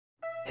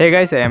Hey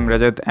guys, I am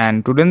Rajat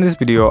and today in this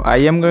video I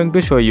am going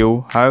to show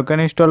you how you can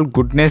install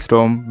Godness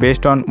ROM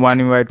based on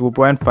OneUi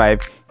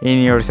 2.5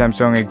 in your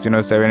Samsung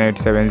Exynos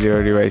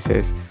 7870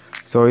 devices.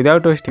 So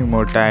without wasting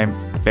more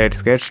time,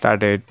 let's get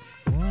started.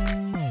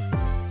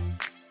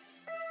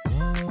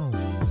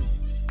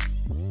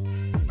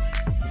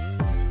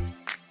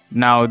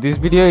 Now this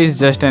video is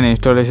just an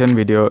installation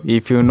video.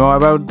 If you know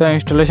about the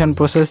installation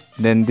process,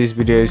 then this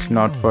video is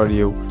not for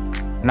you.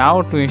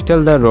 Now to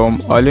install the ROM,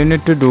 all you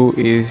need to do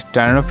is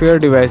turn off your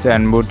device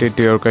and boot it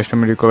to your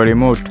custom recovery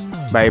mode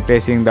by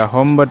pressing the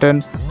home button,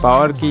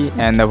 power key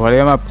and the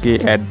volume up key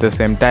at the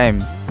same time.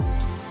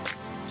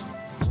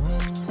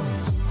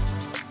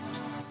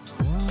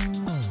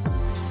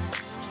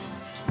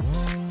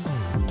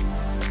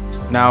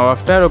 Now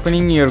after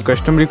opening your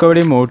custom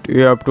recovery mode,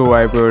 you have to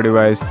wipe your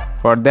device.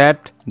 For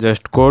that,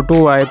 just go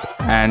to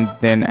wipe and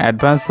then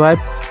advanced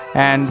wipe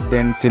and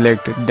then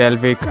select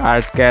Delphic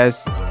Art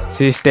Cache,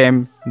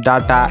 System,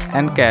 Data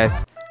and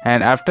Cache,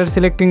 and after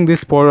selecting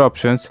these four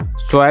options,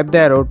 swipe the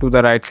arrow to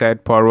the right side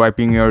for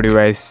wiping your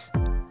device.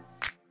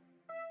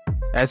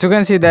 As you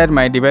can see that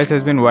my device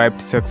has been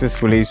wiped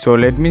successfully, so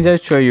let me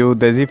just show you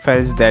the zip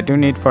files that you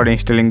need for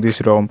installing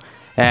this ROM.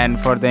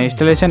 And for the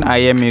installation I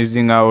am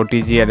using a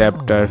OTG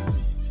adapter.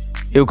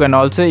 You can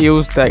also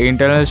use the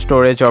internal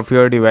storage of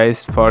your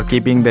device for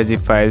keeping the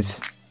zip files.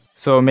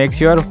 So make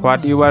sure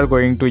what you are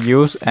going to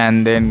use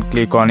and then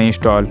click on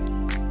install.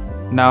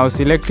 Now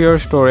select your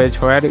storage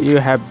where you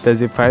have the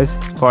zip files.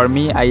 For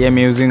me I am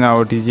using a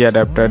OTG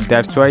adapter,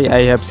 that's why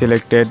I have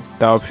selected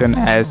the option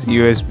as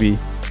USB.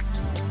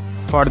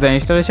 For the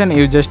installation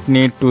you just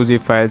need two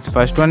zip files.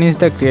 First one is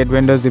the create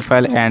vendor zip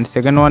file and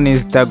second one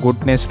is the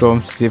Godness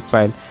ROM zip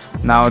file.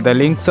 Now the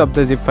links of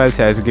the zip files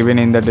as given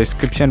in the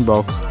description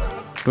box.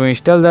 To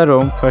install the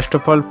ROM, first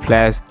of all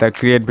flash the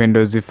create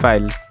vendor zip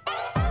file.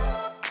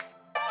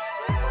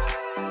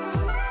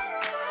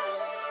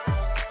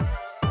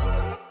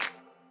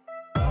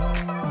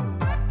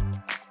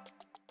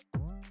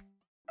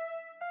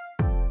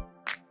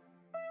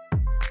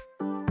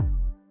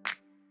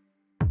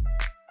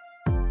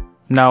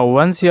 Now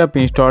once you have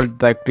installed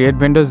the create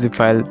vendor zip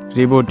file,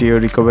 reboot your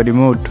recovery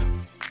mode.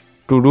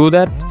 To do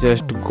that,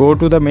 just go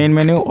to the main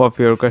menu of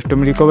your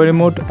custom recovery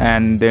mode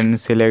and then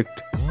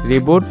select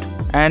reboot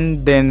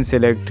and then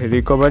select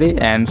recovery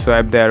and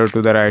swipe the arrow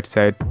to the right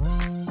side.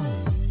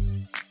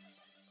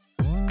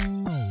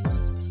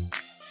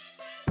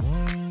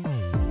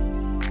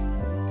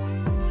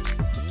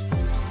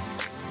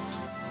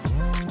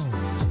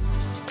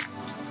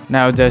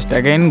 Now just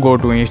again go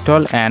to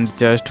install and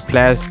just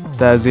flash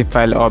the zip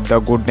file of the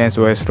Godness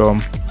OS ROM.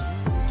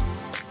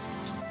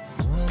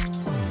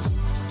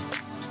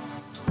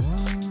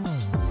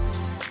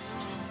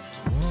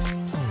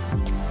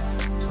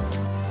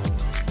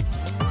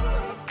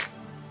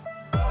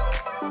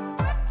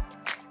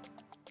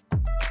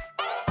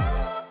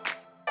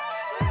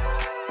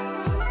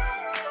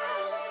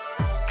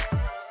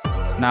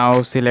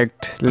 Now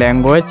select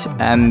language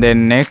and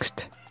then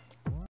next.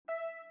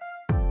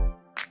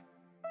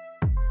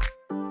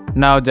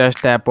 Now just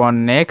tap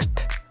on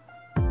next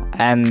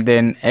and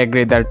then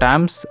agree the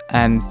terms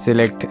and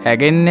select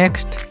again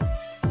next.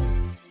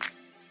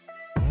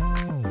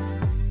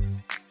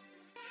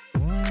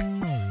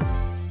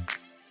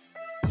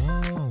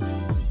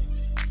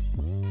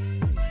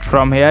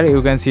 From here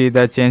you can see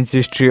the change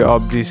history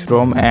of this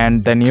ROM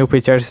and the new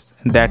features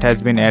that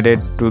has been added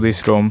to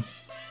this ROM.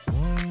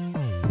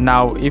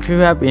 Now if you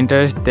have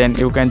interest then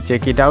you can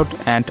check it out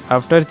and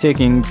after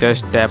checking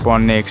just tap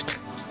on next.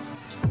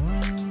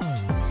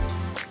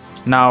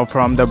 Now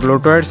from the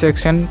bloatware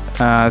section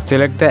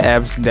select the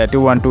apps that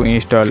you want to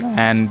install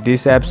and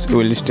these apps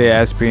will stay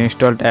as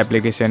pre-installed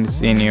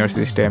applications in your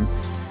system.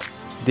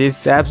 These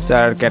apps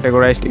are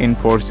categorized in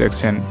four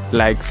sections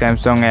like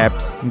Samsung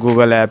apps,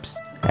 Google apps,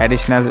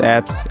 additional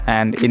apps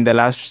and in the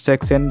last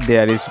section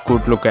there is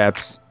good look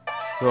apps.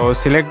 So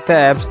select the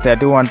apps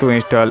that you want to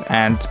install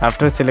and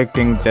after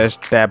selecting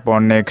just tap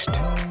on next.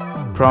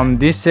 From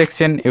this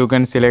section you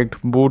can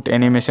select boot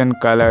animation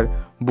color,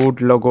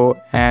 boot logo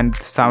and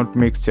sound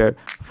mixture.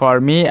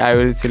 For me I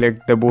will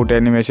select the boot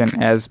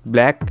animation as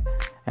black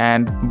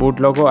and boot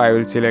logo I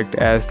will select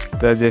as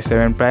the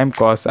J7 Prime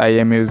cause I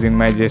am using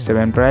my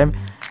J7 Prime,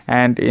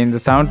 and in the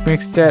sound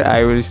mixture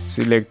I will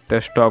select the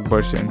stock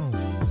version.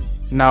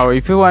 Now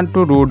if you want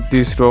to root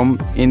this ROM,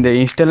 in the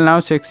install now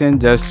section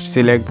just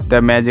select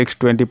the Magix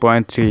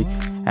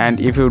 20.3 and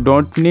if you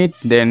don't need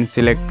then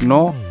select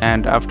no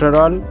and after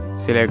all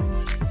select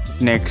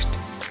next.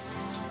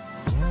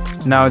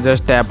 Now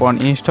just tap on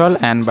install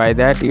and by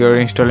that your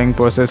installing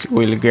process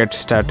will get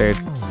started.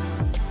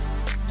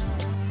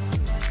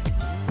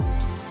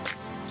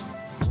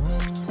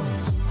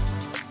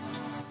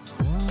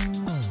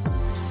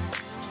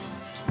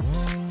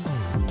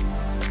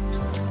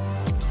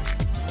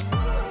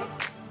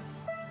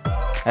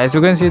 As you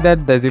can see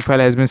that the zip file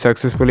has been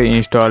successfully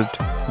installed.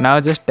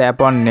 Now just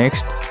tap on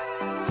next.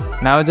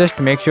 Now just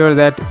make sure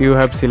that you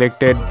have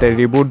selected the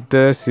reboot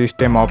the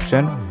system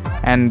option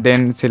and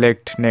then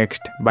select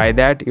next. By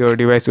that your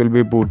device will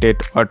be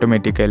booted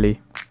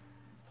automatically.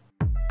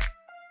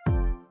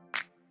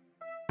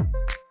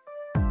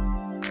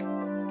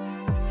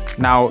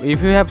 Now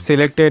if you have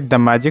selected the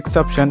magic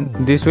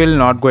option, this will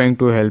not going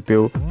to help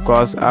you,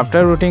 cause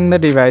after rooting the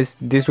device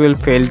this will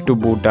fail to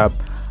boot up.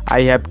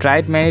 I have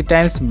tried many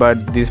times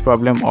but this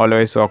problem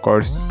always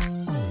occurs.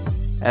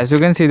 As you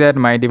can see that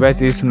my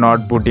device is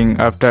not booting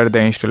after the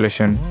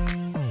installation.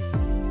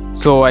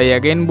 So I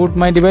again boot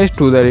my device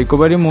to the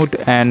recovery mode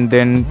and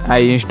then I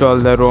install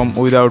the ROM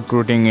without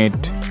rooting it.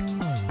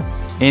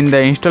 In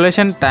the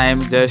installation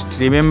time, just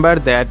remember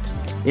that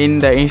in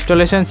the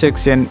installation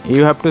section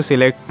you have to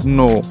select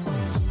no.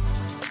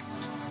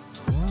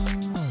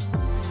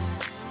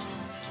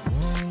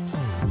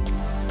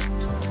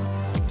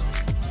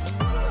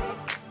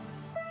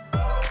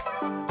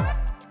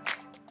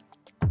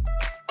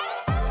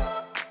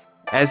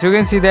 As you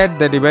can see that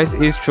the device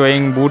is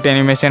showing boot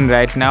animation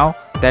right now.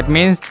 That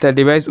means the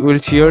device will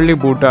surely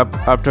boot up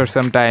after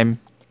some time.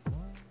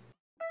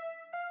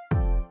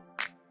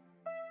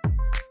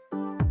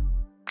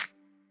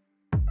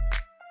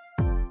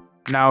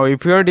 Now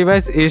if your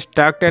device is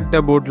stuck at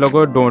the boot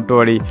logo, don't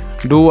worry.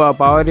 Do a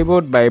power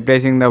reboot by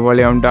pressing the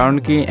volume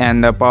down key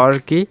and the power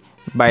key.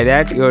 By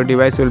that your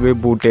device will be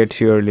booted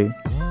surely.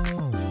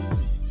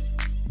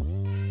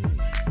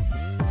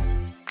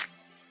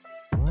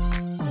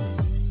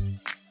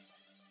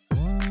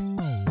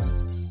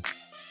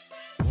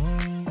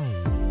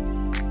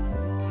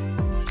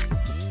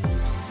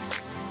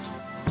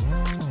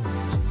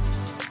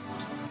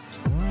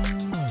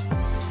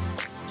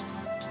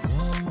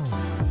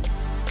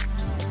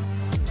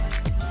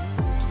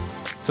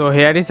 So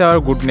here is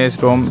our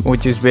Godness ROM,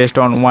 which is based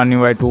on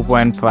OneUi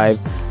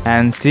 2.5,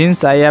 and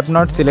since I have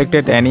not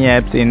selected any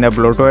apps in the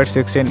bloatware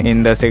section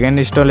in the second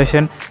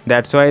installation,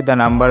 that's why the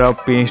number of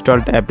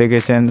pre-installed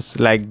applications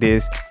like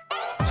this.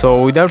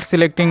 So without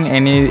selecting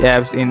any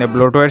apps in the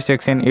bloatware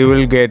section, you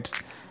will get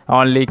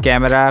only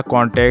camera,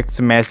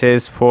 contacts,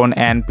 message, phone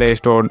and Play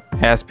Store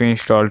as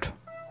pre-installed.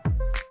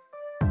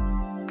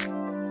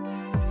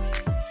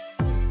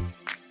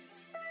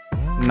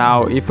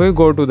 Now if we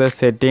go to the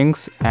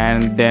settings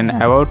and then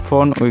about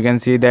phone, we can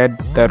see that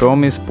the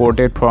ROM is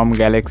ported from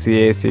Galaxy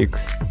A6.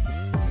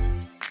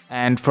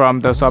 And from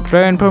the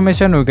software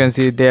information we can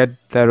see that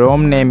the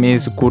ROM name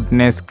is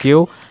Godness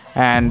Q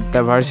and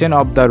the version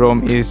of the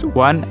ROM is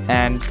 1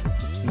 and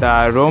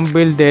the ROM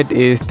build date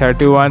is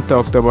 31st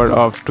October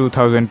of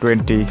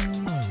 2020.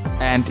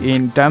 And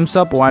in terms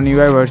of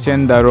OneUi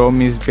version, the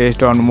ROM is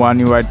based on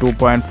OneUi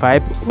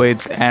 2.5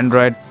 with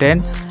Android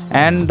 10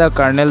 and the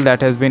kernel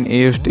that has been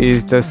used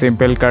is the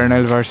simple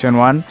kernel version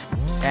 1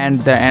 and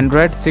the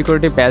Android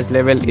security patch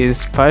level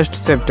is 1st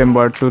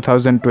September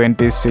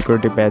 2020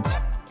 security patch.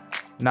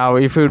 Now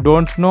if you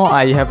don't know,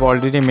 I have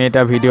already made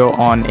a video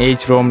on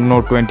HROM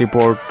Note 20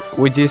 port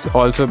which is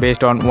also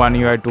based on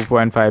OneUi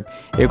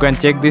 2.5. You can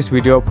check this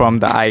video from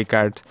the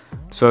iCard.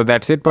 So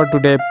that's it for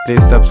today.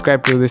 Please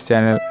subscribe to this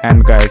channel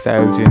and guys, I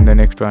will see you in the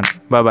next one.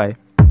 Bye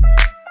bye.